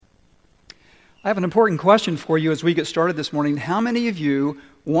I have an important question for you as we get started this morning. How many of you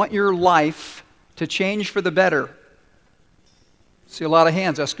want your life to change for the better? See a lot of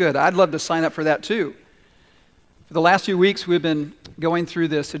hands. That's good. I'd love to sign up for that too. For the last few weeks, we've been going through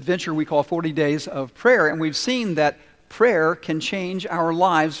this adventure we call 40 Days of Prayer, and we've seen that prayer can change our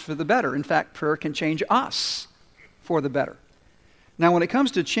lives for the better. In fact, prayer can change us for the better. Now, when it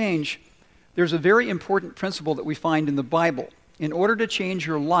comes to change, there's a very important principle that we find in the Bible. In order to change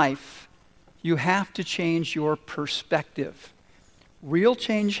your life, you have to change your perspective. Real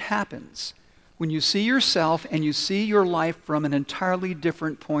change happens when you see yourself and you see your life from an entirely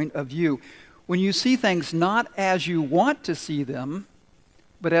different point of view. When you see things not as you want to see them,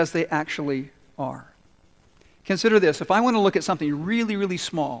 but as they actually are. Consider this. If I want to look at something really, really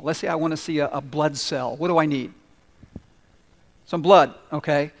small, let's say I want to see a blood cell, what do I need? Some blood,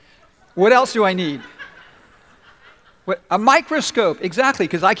 okay. What else do I need? A microscope, exactly,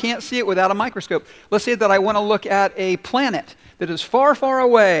 because I can't see it without a microscope. Let's say that I want to look at a planet that is far, far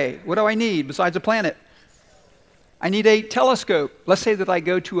away. What do I need besides a planet? I need a telescope. Let's say that I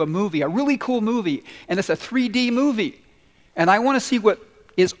go to a movie, a really cool movie, and it's a 3D movie. And I want to see what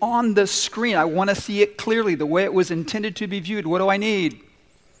is on the screen. I want to see it clearly, the way it was intended to be viewed. What do I need?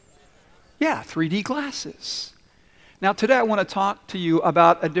 Yeah, 3D glasses. Now, today I want to talk to you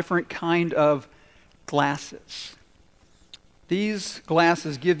about a different kind of glasses. These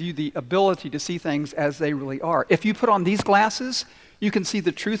glasses give you the ability to see things as they really are. If you put on these glasses, you can see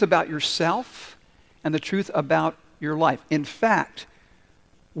the truth about yourself and the truth about your life. In fact,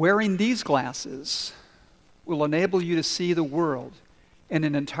 wearing these glasses will enable you to see the world in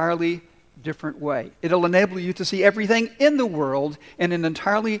an entirely different way. It'll enable you to see everything in the world in an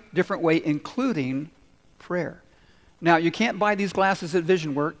entirely different way, including prayer. Now, you can't buy these glasses at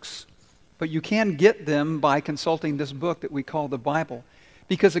VisionWorks, but you can get them by consulting this book that we call the Bible.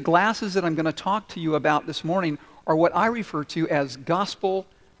 Because the glasses that I'm going to talk to you about this morning are what I refer to as gospel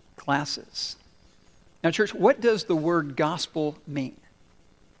glasses. Now, church, what does the word gospel mean?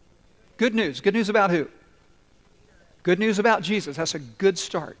 Good news. Good news about who? Good news about Jesus. That's a good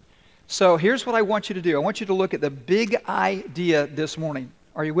start. So here's what I want you to do. I want you to look at the big idea this morning.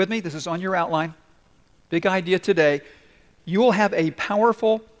 Are you with me? This is on your outline. Big idea today. You will have a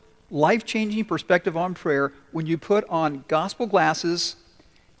powerful, life-changing perspective on prayer when you put on gospel glasses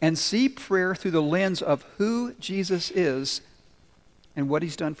and see prayer through the lens of who Jesus is and what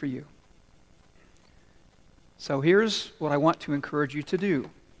he's done for you. So here's what I want to encourage you to do.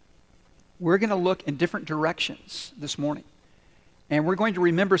 We're going to look in different directions this morning. And we're going to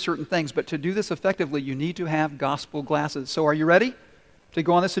remember certain things, but to do this effectively, you need to have gospel glasses. So are you ready to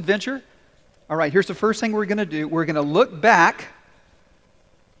go on this adventure? All right, here's the first thing we're going to do. We're going to look back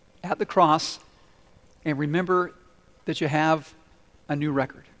at the cross and remember that you have a new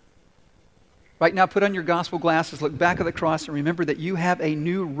record. Right now, put on your gospel glasses, look back at the cross, and remember that you have a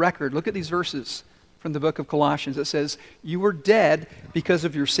new record. Look at these verses from the book of Colossians. It says, you were dead because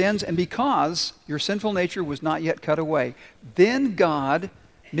of your sins and because your sinful nature was not yet cut away. Then God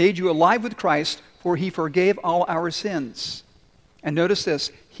made you alive with Christ, for he forgave all our sins. And notice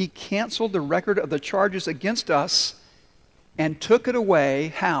this, he canceled the record of the charges against us and took it away,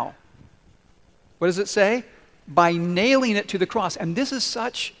 how? What does it say? By nailing it to the cross. And this is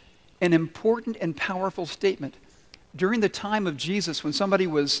such an important and powerful statement. During the time of Jesus, when somebody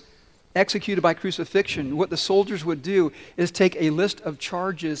was executed by crucifixion, what the soldiers would do is take a list of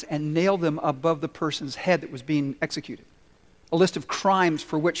charges and nail them above the person's head that was being executed. A list of crimes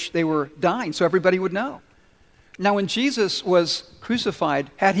for which they were dying, so everybody would know. Now, when Jesus was crucified,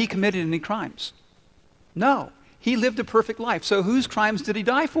 had he committed any crimes? No. He lived a perfect life. So whose crimes did he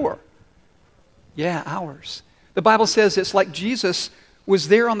die for? Yeah, ours. The Bible says it's like Jesus was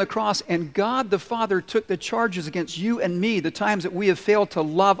there on the cross and God the Father took the charges against you and me, the times that we have failed to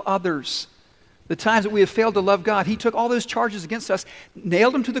love others, the times that we have failed to love God. He took all those charges against us,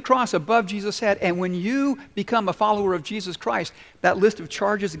 nailed them to the cross above Jesus' head, and when you become a follower of Jesus Christ, that list of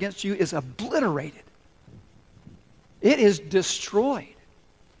charges against you is obliterated. It is destroyed.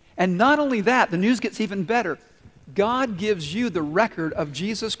 And not only that, the news gets even better. God gives you the record of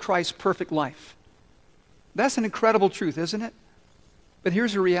Jesus Christ's perfect life. That's an incredible truth, isn't it? But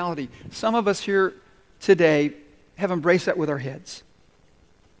here's the reality. Some of us here today have embraced that with our heads.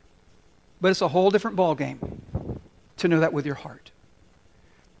 But it's a whole different ballgame to know that with your heart.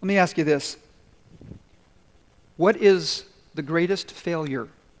 Let me ask you this. What is the greatest failure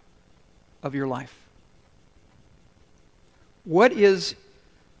of your life? What is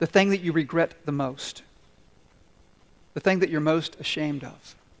the thing that you regret the most? The thing that you're most ashamed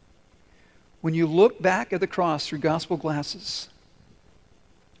of? When you look back at the cross through gospel glasses,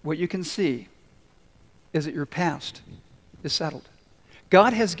 what you can see is that your past is settled.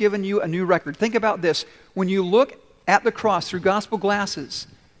 God has given you a new record. Think about this. When you look at the cross through gospel glasses,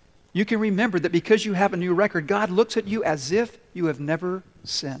 you can remember that because you have a new record, God looks at you as if you have never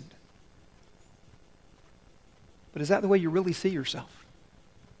sinned. But is that the way you really see yourself?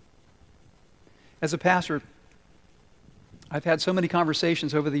 As a pastor, I've had so many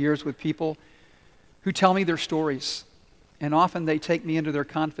conversations over the years with people who tell me their stories, and often they take me into their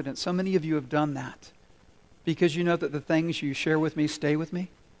confidence. So many of you have done that because you know that the things you share with me stay with me.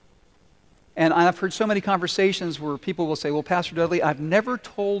 And I've heard so many conversations where people will say, well, Pastor Dudley, I've never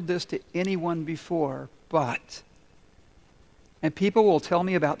told this to anyone before, but... And people will tell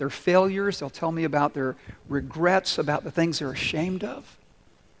me about their failures. They'll tell me about their regrets, about the things they're ashamed of.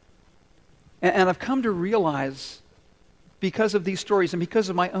 And I've come to realize, because of these stories and because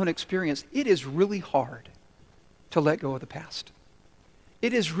of my own experience, it is really hard to let go of the past.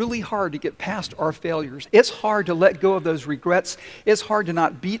 It is really hard to get past our failures. It's hard to let go of those regrets. It's hard to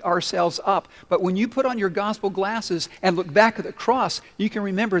not beat ourselves up. But when you put on your gospel glasses and look back at the cross, you can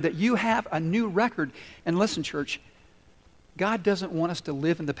remember that you have a new record. And listen, church, God doesn't want us to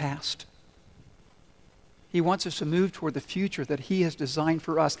live in the past. He wants us to move toward the future that He has designed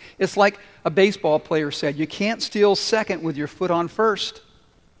for us. It's like a baseball player said, you can't steal second with your foot on first.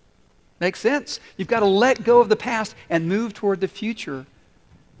 Makes sense. You've got to let go of the past and move toward the future.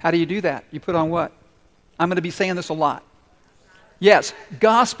 How do you do that? You put on what? I'm going to be saying this a lot. Yes,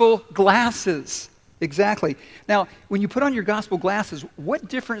 gospel glasses. Exactly. Now, when you put on your gospel glasses, what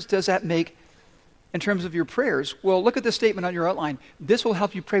difference does that make in terms of your prayers? Well, look at this statement on your outline. This will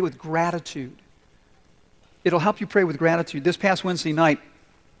help you pray with gratitude. It'll help you pray with gratitude. This past Wednesday night,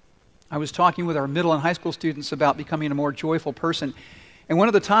 I was talking with our middle and high school students about becoming a more joyful person. And one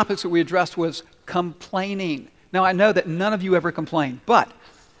of the topics that we addressed was complaining. Now, I know that none of you ever complain, but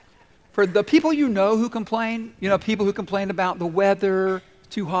for the people you know who complain, people who complain about the weather,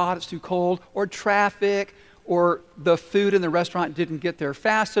 it's too hot, it's too cold, or traffic, or the food in the restaurant didn't get there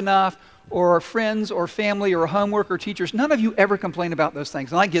fast enough, or friends or family or homework or teachers, none of you ever complain about those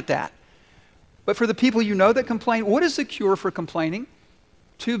things, and I get that. But for the people you know that complain, what is the cure for complaining?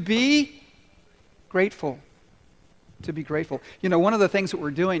 To be grateful. To be grateful. One of the things that we're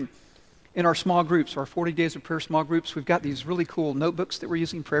doing in our small groups, our 40 Days of Prayer small groups, we've got these really cool notebooks that we're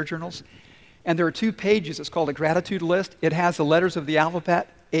using, prayer journals. And there are 2 pages. It's called a gratitude list. It has the letters of the alphabet,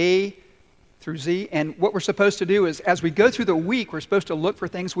 A through Z. And what we're supposed to do is, as we go through the week, we're supposed to look for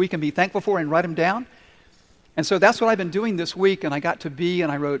things we can be thankful for and write them down. And so that's what I've been doing this week. And I got to B,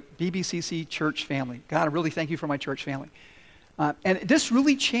 and I wrote BBCC Church Family. God, I really thank you for my church family. And this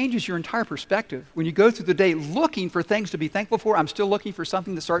really changes your entire perspective. When you go through the day looking for things to be thankful for, I'm still looking for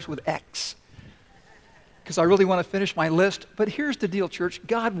something that starts with X, because I really want to finish my list. But here's the deal, church.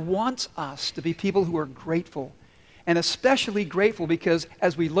 God wants us to be people who are grateful, and especially grateful because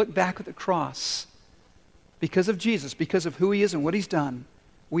as we look back at the cross, because of Jesus, because of who He is and what He's done,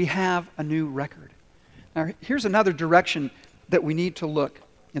 we have a new record. Now, here's another direction that we need to look.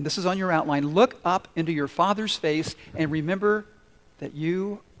 And this is on your outline. Look up into your Father's face and remember that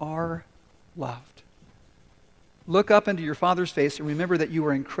you are loved. Look up into your Father's face and remember that you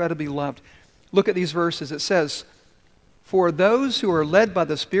are incredibly loved. Look at these verses. It says, for those who are led by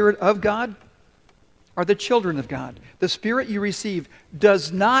the Spirit of God are the children of God. The Spirit you receive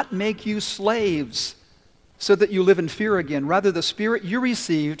does not make you slaves so that you live in fear again. Rather, the Spirit you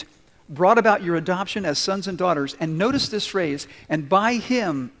received brought about your adoption as sons and daughters. And notice this phrase, and by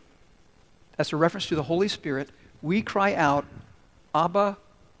Him, that's a reference to the Holy Spirit, we cry out, Abba,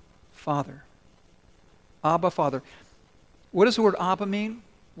 Father. Abba, Father. What does the word Abba mean?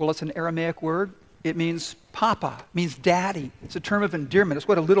 Well, it's an Aramaic word. It means papa, it means daddy. It's a term of endearment. It's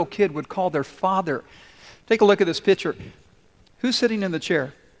what a little kid would call their father. Take a look at this picture. Who's sitting in the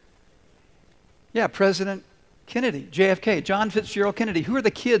chair? Yeah, President Kennedy, JFK, John Fitzgerald Kennedy. Who are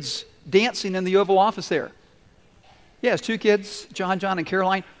the kids dancing in the Oval Office there? Yes, 2 kids, John, and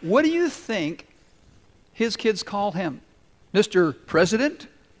Caroline. What do you think his kids call him? Mr. President?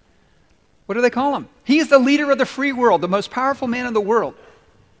 What do they call him? He's the leader of the free world, the most powerful man in the world.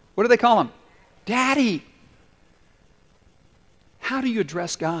 What do they call him? Daddy. How do you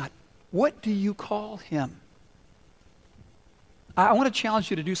address God? What do you call Him? I want to challenge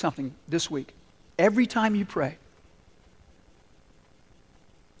you to do something this week. Every time you pray,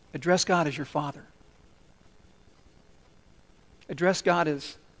 address God as your Father. Address God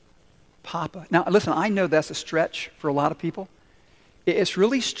as Papa. Now, listen, I know that's a stretch for a lot of people. It's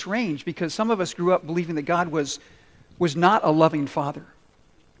really strange because some of us grew up believing that God was not a loving Father.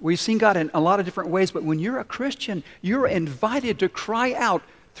 We've seen God in a lot of different ways, but when you're a Christian, you're invited to cry out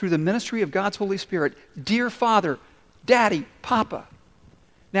through the ministry of God's Holy Spirit, dear Father, Daddy, Papa.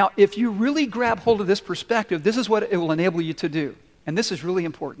 Now, if you really grab hold of this perspective, this is what it will enable you to do. And this is really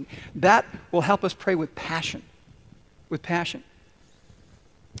important. That will help us pray with passion. With passion.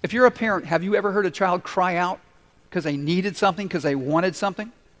 If you're a parent, have you ever heard a child cry out because they needed something, because they wanted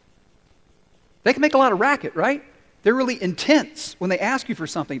something? They can make a lot of racket, right? They're really intense when they ask you for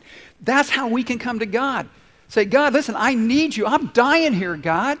something. That's how we can come to God. Say, God, listen, I need you. I'm dying here,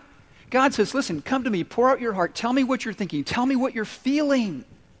 God. God says, listen, come to me. Pour out your heart. Tell me what you're thinking. Tell me what you're feeling.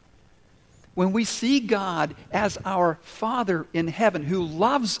 When we see God as our Father in heaven who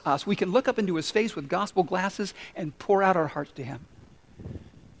loves us, we can look up into his face with gospel glasses and pour out our hearts to him.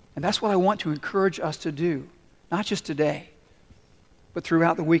 And that's what I want to encourage us to do, not just today, but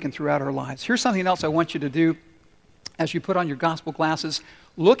throughout the week and throughout our lives. Here's something else I want you to do as you put on your gospel glasses.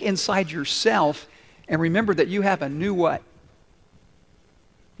 Look inside yourself and remember that you have a new what?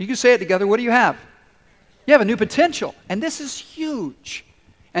 You can say it together. What do you have? You have a new potential. And this is huge.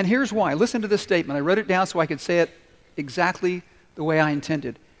 And here's why. Listen to this statement. I wrote it down so I could say it exactly the way I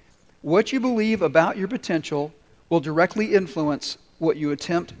intended. What you believe about your potential will directly influence what you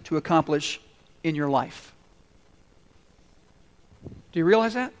attempt to accomplish in your life. Do you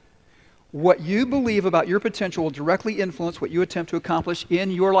realize that? What you believe about your potential will directly influence what you attempt to accomplish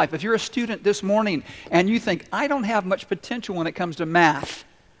in your life. If you're a student this morning and you think, I don't have much potential when it comes to math,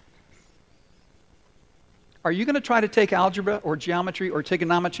 are you going to try to take algebra or geometry or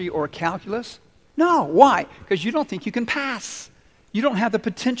trigonometry or calculus? No. Why? Because you don't think you can pass. You don't have the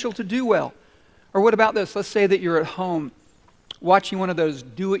potential to do well. Or what about this? Let's say that you're at home watching one of those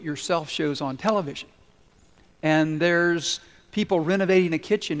do-it-yourself shows on television. And there's people renovating a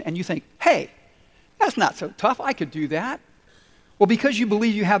kitchen and you think, hey, that's not so tough. I could do that. Well, because you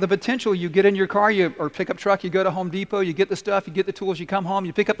believe you have the potential, you get in your car or pickup truck, you go to Home Depot, you get the stuff, you get the tools, you come home,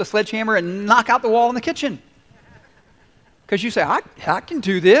 you pick up the sledgehammer and knock out the wall in the kitchen. Because you say, I can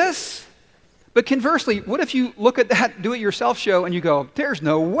do this. But conversely, what if you look at that do-it-yourself show and you go, there's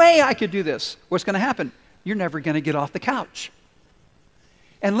no way I could do this? What's going to happen? You're never going to get off the couch.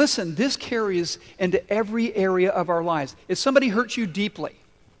 And listen, this carries into every area of our lives. If somebody hurts you deeply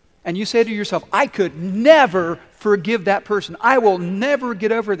and you say to yourself, I could never forgive that person. I will never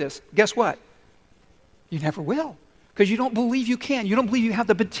get over this. Guess what? You never will. Because you don't believe you can. You don't believe you have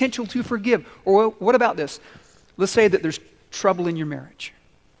the potential to forgive. Or what about this? Let's say that there's trouble in your marriage.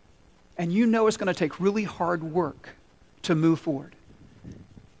 And you know it's going to take really hard work to move forward.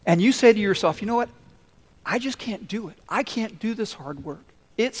 And you say to yourself, you know what? I just can't do it. I can't do this hard work.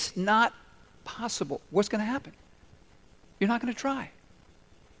 It's not possible. What's going to happen? You're not going to try.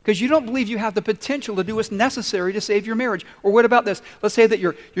 Because you don't believe you have the potential to do what's necessary to save your marriage. Or what about this? Let's say that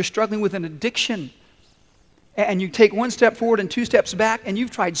you're struggling with an addiction. And you take one step forward and two steps back, and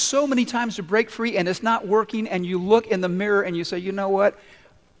you've tried so many times to break free, and it's not working, and you look in the mirror and you say, you know what?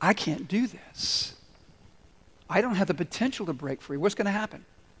 I can't do this. I don't have the potential to break free. What's going to happen?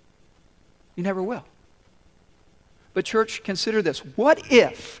 You never will. But church, consider this. What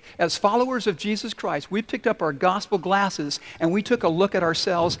if, as followers of Jesus Christ, we picked up our gospel glasses and we took a look at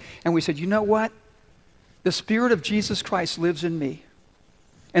ourselves and we said, you know what? The Spirit of Jesus Christ lives in me.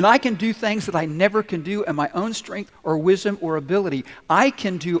 And I can do things that I never can do in my own strength or wisdom or ability. I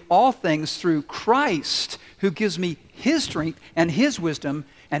can do all things through Christ who gives me his strength and his wisdom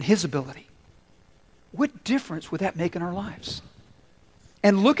and his ability. What difference would that make in our lives?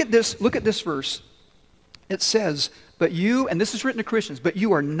 And look at this verse. It says, but you, and this is written to Christians, but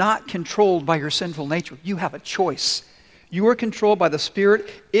you are not controlled by your sinful nature. You have a choice. You are controlled by the Spirit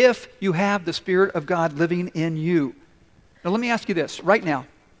if you have the Spirit of God living in you. Now let me ask you this right now.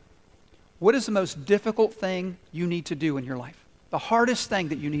 What is the most difficult thing you need to do in your life? The hardest thing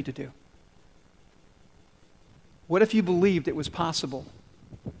that you need to do? What if you believed it was possible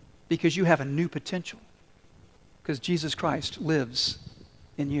because you have a new potential? Because Jesus Christ lives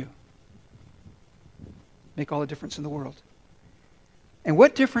in you. Make all the difference in the world. And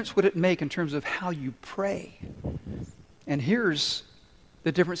what difference would it make in terms of how you pray? And here's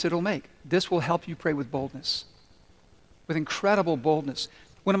the difference it'll make. This will help you pray with boldness. With incredible boldness.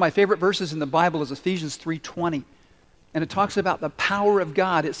 One of my favorite verses in the Bible is Ephesians 3:20. And it talks about the power of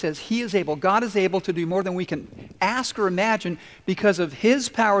God. It says He is able, God is able to do more than we can ask or imagine because of His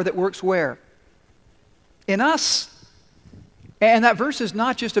power that works where? In us. And that verse is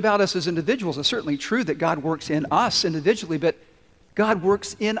not just about us as individuals. It's certainly true that God works in us individually, but God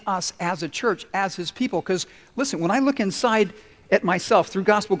works in us as a church, as His people. Because listen, when I look inside at myself through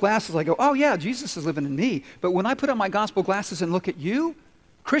gospel glasses, I go, oh yeah, Jesus is living in me. But when I put on my gospel glasses and look at you,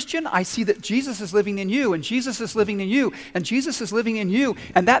 Christian, I see that Jesus is living in you, and Jesus is living in you, and Jesus is living in you.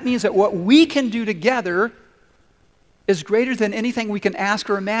 And that means that what we can do together is greater than anything we can ask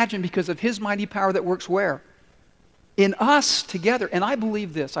or imagine because of his mighty power that works where? In us together. And I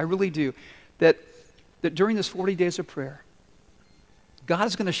believe this, I really do, that during this 40 days of prayer, God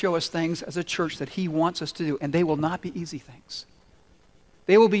is going to show us things as a church that he wants us to do, and they will not be easy things.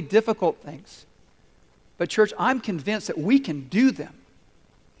 They will be difficult things. But church, I'm convinced that we can do them.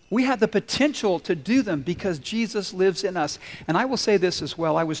 We have the potential to do them because Jesus lives in us. And I will say this as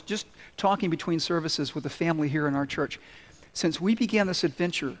well. I was just talking between services with a family here in our church. Since we began this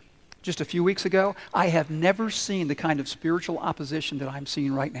adventure just a few weeks ago, I have never seen the kind of spiritual opposition that I'm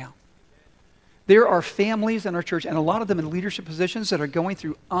seeing right now. There are families in our church, and a lot of them in leadership positions, that are going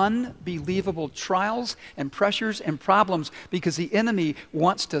through unbelievable trials and pressures and problems because the enemy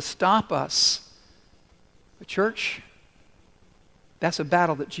wants to stop us. But church, that's a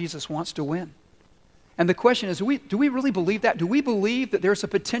battle that Jesus wants to win. And the question is, do we really believe that? Do we believe that there's a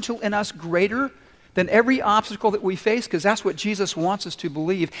potential in us greater than every obstacle that we face? Because that's what Jesus wants us to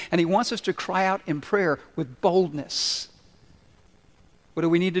believe. And he wants us to cry out in prayer with boldness. What do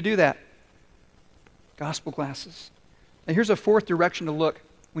we need to do that? Gospel glasses. And here's a fourth direction to look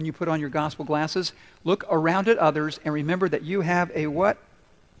when you put on your gospel glasses. Look around at others and remember that you have a what?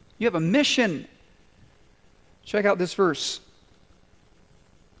 You have a mission. Check out this verse.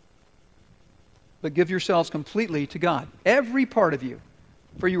 But give yourselves completely to God, every part of you,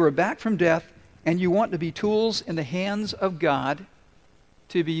 for you are back from death, and you want to be tools in the hands of God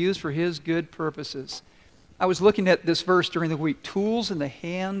to be used for his good purposes. I was looking at this verse during the week, tools in the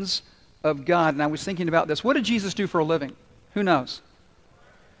hands of God, and I was thinking about this. What did Jesus do for a living? Who knows?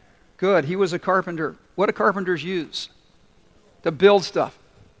 Good, he was a carpenter. What do carpenters use? To build stuff.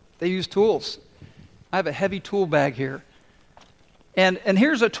 They use tools. I have a heavy tool bag here. And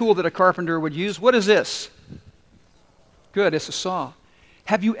here's a tool that a carpenter would use. What is this? Good, it's a saw.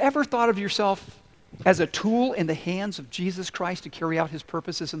 Have you ever thought of yourself as a tool in the hands of Jesus Christ to carry out his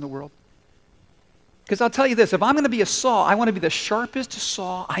purposes in the world? Because I'll tell you this, if I'm going to be a saw, I want to be the sharpest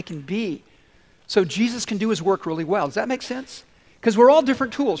saw I can be so Jesus can do his work really well. Does that make sense? Because we're all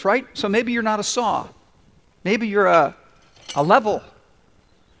different tools, right? So maybe you're not a saw. Maybe you're a level.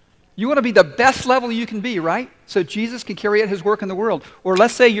 You want to be the best level you can be, right? So Jesus can carry out his work in the world. Or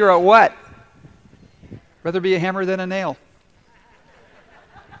let's say you're a what? Rather be a hammer than a nail.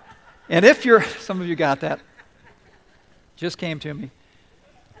 And if you're, some of you got that. Just came to me.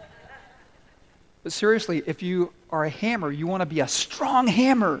 But seriously, if you are a hammer, you want to be a strong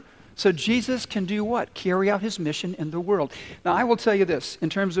hammer. So Jesus can do what? Carry out his mission in the world. Now, I will tell you this, in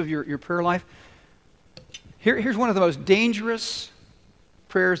terms of your prayer life, here's one of the most dangerous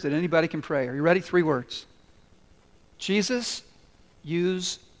prayers that anybody can pray. Are you ready? 3 words. Jesus,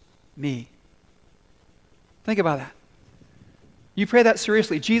 use me. Think about that. You pray that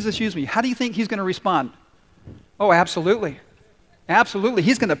seriously. Jesus, use me. How do you think he's going to respond? Oh, absolutely. Absolutely.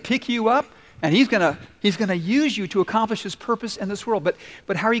 He's going to pick you up, and he's going to use you to accomplish his purpose in this world.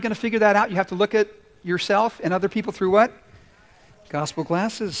 But how are you going to figure that out? You have to look at yourself and other people through what? Gospel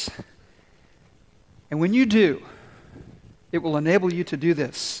glasses. And when you do, it will enable you to do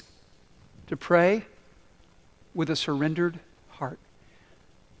this, to pray with a surrendered heart.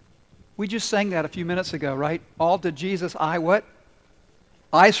 We just sang that a few minutes ago, right? All to Jesus, I what?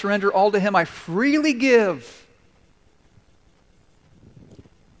 I surrender all to him, I freely give.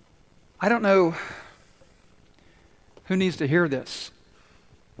 I don't know who needs to hear this,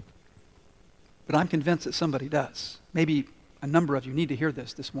 but I'm convinced that somebody does. Maybe a number of you need to hear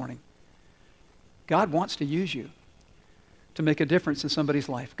this morning. God wants to use you to make a difference in somebody's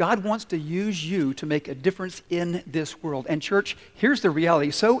life. God wants to use you to make a difference in this world. And church, here's the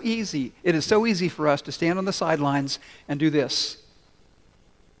reality. So easy. It is so easy for us to stand on the sidelines and do this.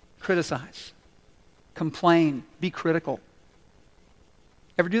 Criticize. Complain. Be critical.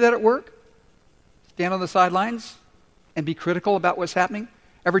 Ever do that at work? Stand on the sidelines and be critical about what's happening?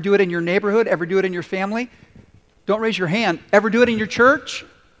 Ever do it in your neighborhood? Ever do it in your family? Don't raise your hand. Ever do it in your church?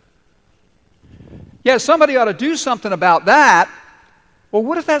 Yeah, somebody ought to do something about that. Well,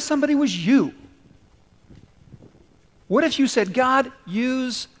 what if that somebody was you? What if you said, God,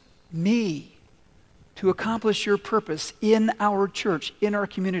 use me to accomplish your purpose in our church, in our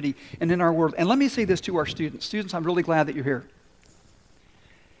community, and in our world? And let me say this to our students. Students, I'm really glad that you're here.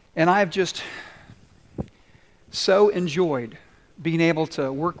 And I've just so enjoyed being able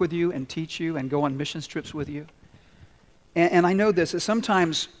to work with you and teach you and go on mission trips with you. And I know this, that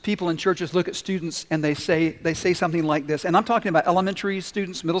sometimes people in churches look at students and they say something like this, and I'm talking about elementary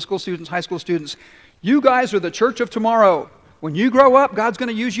students, middle school students, high school students. You guys are the church of tomorrow. When you grow up, God's going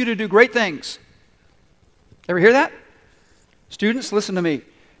to use you to do great things. Ever hear that? Students, listen to me.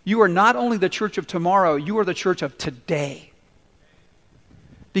 You are not only the church of tomorrow, you are the church of today.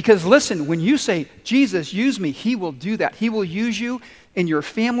 Because listen, when you say, Jesus, use me, He will do that. He will use you in your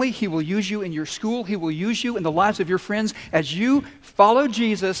family. He will use you in your school. He will use you in the lives of your friends as you follow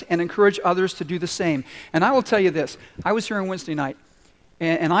Jesus and encourage others to do the same. And I will tell you this. I was here on Wednesday night,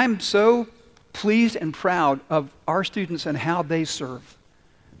 and I'm so pleased and proud of our students and how they serve.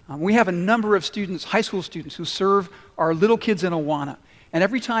 We have a number of students, high school students, who serve our little kids in Awana. And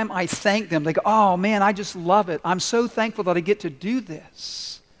every time I thank them, they go, oh man, I just love it. I'm so thankful that I get to do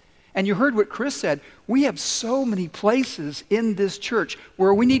this. And you heard what Chris said. We have so many places in this church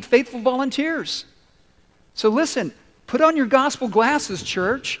where we need faithful volunteers. So listen, put on your gospel glasses,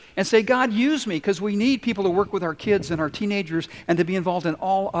 church, and say, God, use me, because we need people to work with our kids and our teenagers and to be involved in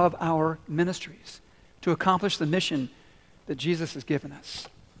all of our ministries to accomplish the mission that Jesus has given us.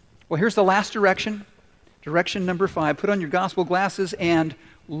 Well, here's the last direction. Direction number 5. Put on your gospel glasses and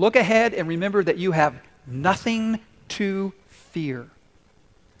look ahead and remember that you have nothing to fear.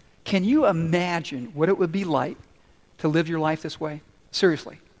 Can you imagine what it would be like to live your life this way?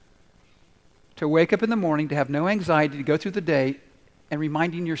 Seriously. To wake up in the morning, to have no anxiety, to go through the day, and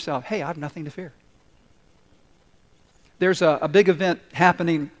reminding yourself, hey, I have nothing to fear. There's a big event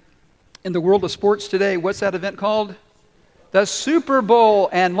happening in the world of sports today. What's that event called? The Super Bowl.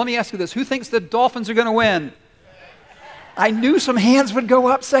 And let me ask you this. Who thinks the Dolphins are going to win? I knew some hands would go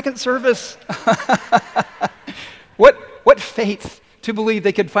up second service. What faith to believe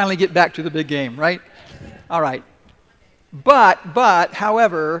they could finally get back to the big game, right? All right. But,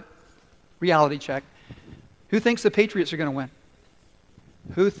 however, reality check. Who thinks the Patriots are going to win?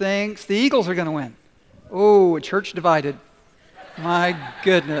 Who thinks the Eagles are going to win? Oh, a church divided. My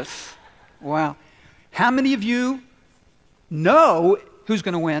goodness. Wow. How many of you know who's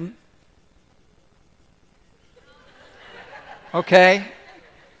going to win? Okay.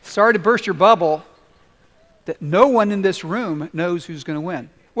 Sorry to burst your bubble, that no one in this room knows who's going to win.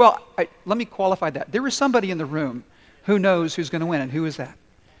 Well, let me qualify that. There is somebody in the room who knows who's going to win, and who is that?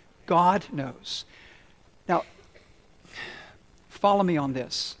 God knows. Now, follow me on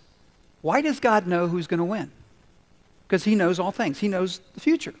this. Why does God know who's going to win? Because He knows all things. He knows the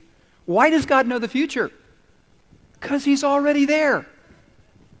future. Why does God know the future? Because He's already there.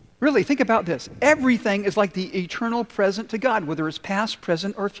 Really, think about this. Everything is like the eternal present to God, whether it's past,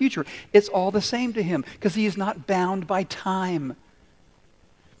 present, or future. It's all the same to Him because He is not bound by time.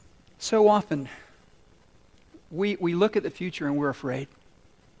 So often, we look at the future and we're afraid.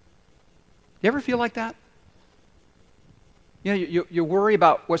 You ever feel like that? You know, you worry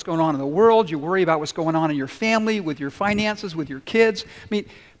about what's going on in the world. You worry about what's going on in your family, with your finances, with your kids. I mean,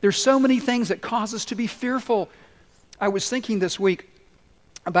 there's so many things that cause us to be fearful. I was thinking this week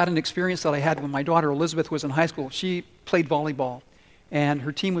about an experience that I had when my daughter Elizabeth was in high school. She played volleyball, and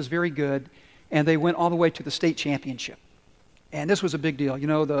her team was very good, and they went all the way to the state championship. And this was a big deal. You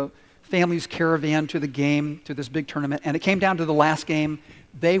know, the families caravan to the game, to this big tournament, and it came down to the last game.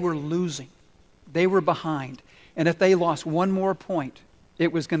 They were losing. They were behind. And if they lost one more point,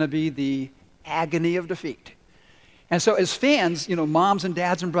 it was going to be the agony of defeat. And so as fans, you know, moms and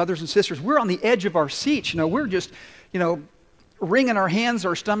dads and brothers and sisters, we're on the edge of our seats. You know, we're just, you know, wringing our hands,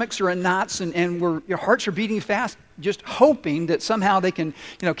 our stomachs are in knots, and your hearts are beating fast, just hoping that somehow they can,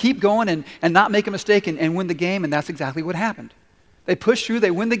 you know, keep going and not make a mistake and win the game. And that's exactly what happened. They pushed through,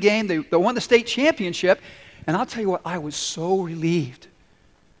 they win the game, they won the state championship. And I'll tell you what, I was so relieved.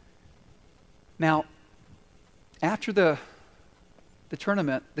 Now, after the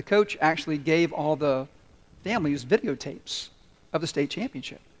tournament, the coach actually gave all the families videotapes of the state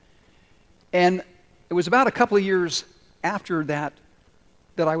championship. And it was about a couple of years after that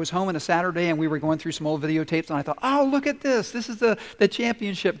I was home on a Saturday and we were going through some old videotapes, and I thought, oh, look at this. This is the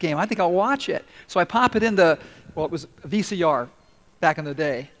championship game. I think I'll watch it. So I pop it in it was a VCR back in the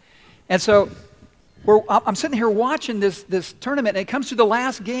day. And so I'm sitting here watching this tournament, and it comes to the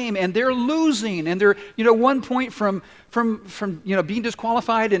last game, and they're losing, and they're 1 point from being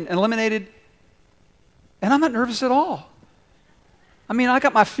disqualified and eliminated, and I'm not nervous at all. I mean, I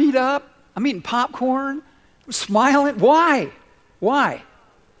got my feet up, I'm eating popcorn, I'm smiling. Why?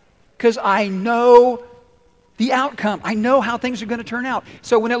 Because I know the outcome. I know how things are going to turn out.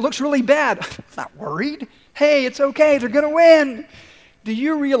 So when it looks really bad, I'm not worried. Hey, it's okay, they're going to win. Do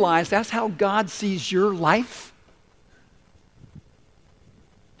you realize that's how God sees your life?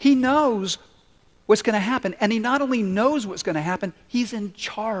 He knows what's going to happen. And He not only knows what's going to happen, He's in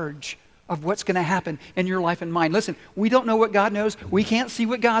charge of what's going to happen in your life and mine. Listen, we don't know what God knows. We can't see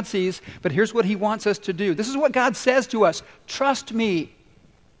what God sees, but here's what he wants us to do. This is what God says to us. Trust me.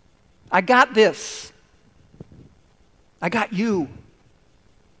 I got this. I got you.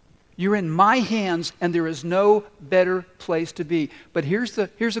 You're in my hands, and there is no better place to be. But here's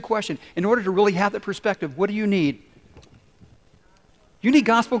the question. In order to really have that perspective, what do you need? You need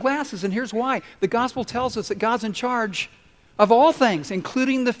gospel glasses, and here's why. The gospel tells us that God's in charge of all things,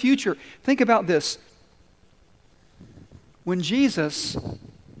 including the future. Think about this. When Jesus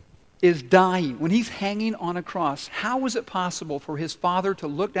is dying, when he's hanging on a cross, how was it possible for his Father to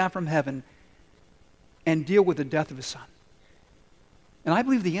look down from heaven and deal with the death of his Son? And I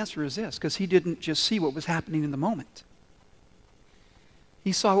believe the answer is this, because he didn't just see what was happening in the moment.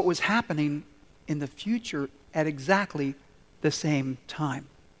 He saw what was happening in the future at exactly the same time.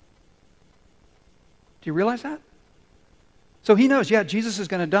 Do you realize that? So he knows, yeah, Jesus is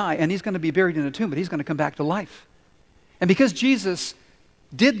going to die, and he's going to be buried in a tomb, but he's going to come back to life. And because Jesus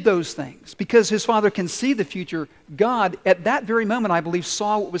did those things, because his Father can see the future, God, at that very moment, I believe,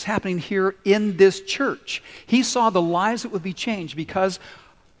 saw what was happening here in this church. He saw the lives that would be changed because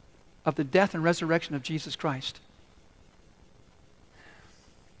of the death and resurrection of Jesus Christ.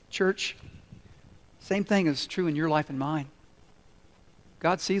 Church, same thing is true in your life and mine.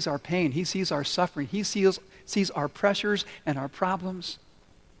 God sees our pain. He sees our suffering. He sees our pressures and our problems.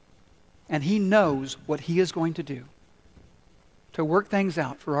 And he knows what he is going to do to work things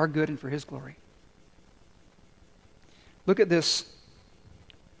out for our good and for his glory. Look at this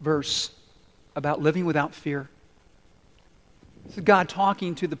verse about living without fear. This is God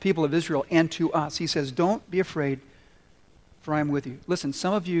talking to the people of Israel and to us. He says, don't be afraid, for I am with you. Listen,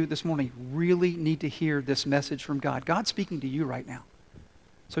 some of you this morning really need to hear this message from God. God's speaking to you right now.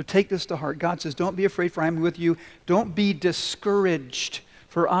 So take this to heart. God says, don't be afraid, for I am with you. Don't be discouraged,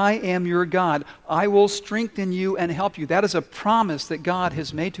 for I am your God. I will strengthen you and help you. That is a promise that God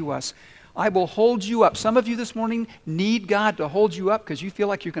has made to us. I will hold you up. Some of you this morning need God to hold you up because you feel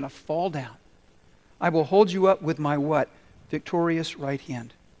like you're going to fall down. I will hold you up with my what? Victorious right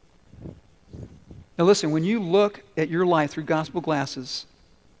hand. Now listen, when you look at your life through gospel glasses,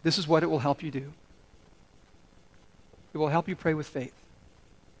 this is what it will help you do. It will help you pray with faith.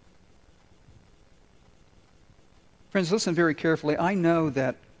 Friends, listen very carefully. I know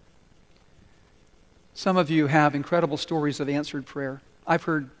that some of you have incredible stories of answered prayer. I've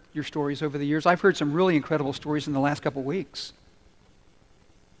heard your stories over the years. I've heard some really incredible stories in the last couple of weeks.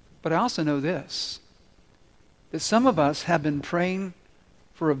 But I also know this, that some of us have been praying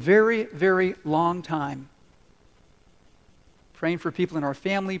for a very, very long time. Praying for people in our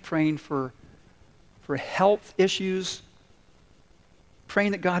family, praying for health issues,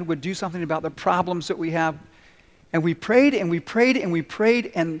 praying that God would do something about the problems that we have. And we prayed and we prayed and we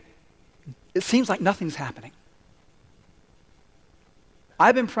prayed, and it seems like nothing's happening.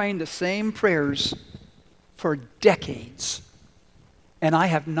 I've been praying the same prayers for decades, and I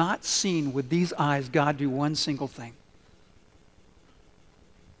have not seen with these eyes God do one single thing.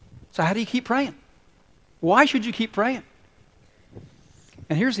 So how do you keep praying? Why should you keep praying?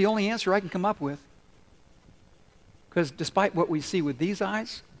 And here's the only answer I can come up with. Because despite what we see with these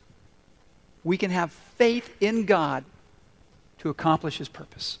eyes, we can have faith in God to accomplish his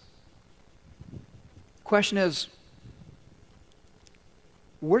purpose. The question is,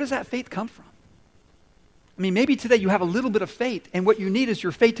 where does that faith come from? I mean, maybe today you have a little bit of faith, and what you need is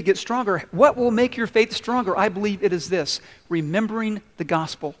your faith to get stronger. What will make your faith stronger? I believe it is this: remembering the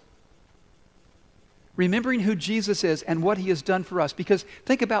gospel. Remembering who Jesus is and what he has done for us. Because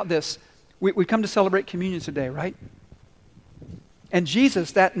think about this. We come to celebrate communion today, right? And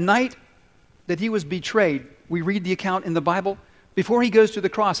Jesus, that night that he was betrayed, we read the account in the Bible, before he goes to the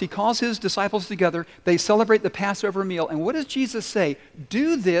cross, he calls his disciples together. They celebrate the Passover meal. And what does Jesus say?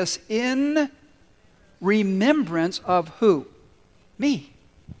 Do this in remembrance of who? Me.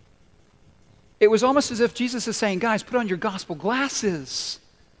 It was almost as if Jesus is saying, guys, put on your gospel glasses.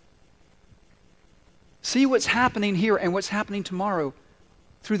 See what's happening here and what's happening tomorrow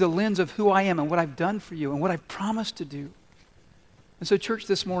through the lens of who I am and what I've done for you and what I've promised to do. And so, church,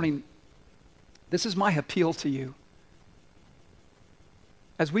 this morning, this is my appeal to you.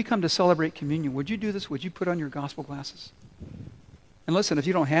 As we come to celebrate communion, would you do this? Would you put on your gospel glasses? And listen, if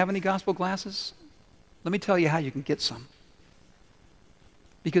you don't have any gospel glasses, let me tell you how you can get some.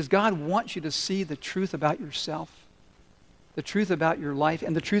 Because God wants you to see the truth about yourself, the truth about your life,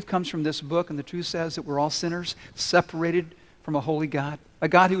 and the truth comes from this book, and the truth says that we're all sinners, separated from a holy God, a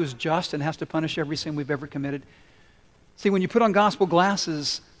God who is just and has to punish every sin we've ever committed. See, when you put on gospel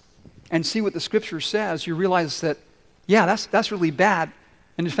glasses and see what the Scripture says, you realize that, yeah, that's really bad.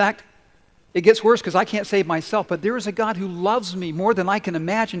 And in fact, It gets worse because I can't save myself, but there is a God who loves me more than I can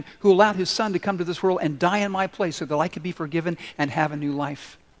imagine, who allowed his son to come to this world and die in my place so that I could be forgiven and have a new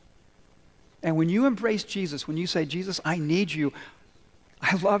life. And when you embrace Jesus, when you say, Jesus, I need you,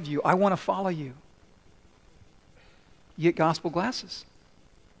 I love you, I want to follow you, you get gospel glasses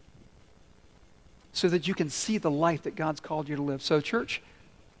so that you can see the life that God's called you to live. So church,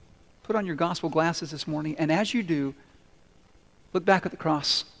 put on your gospel glasses this morning, and as you do, look back at the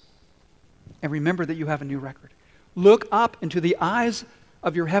cross and remember that you have a new record. Look up into the eyes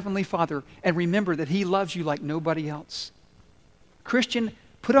of your heavenly Father and remember that he loves you like nobody else. Christian,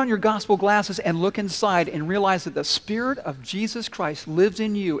 put on your gospel glasses and look inside and realize that the Spirit of Jesus Christ lives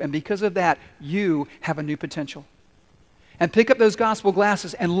in you, and because of that, you have a new potential. And pick up those gospel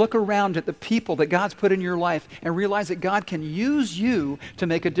glasses and look around at the people that God's put in your life and realize that God can use you to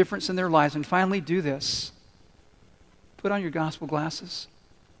make a difference in their lives. And finally, do this. Put on your gospel glasses.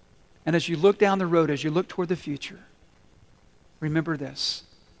 And as you look down the road, as you look toward the future, remember this.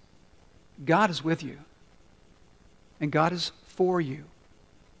 God is with you. And God is for you.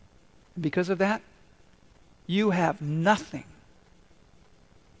 And because of that, you have nothing,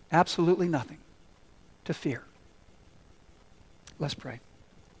 absolutely nothing, to fear. Let's pray.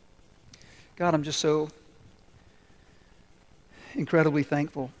 God, I'm just so incredibly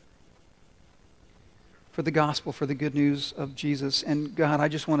thankful for the gospel, for the good news of Jesus. And God, I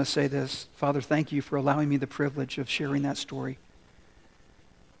just want to say this. Father, thank you for allowing me the privilege of sharing that story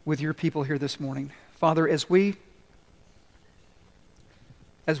with your people here this morning. Father, as we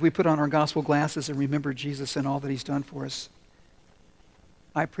put on our gospel glasses and remember Jesus and all that he's done for us,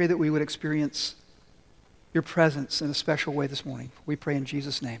 I pray that we would experience your presence in a special way this morning. We pray in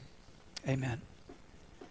Jesus' name. Amen.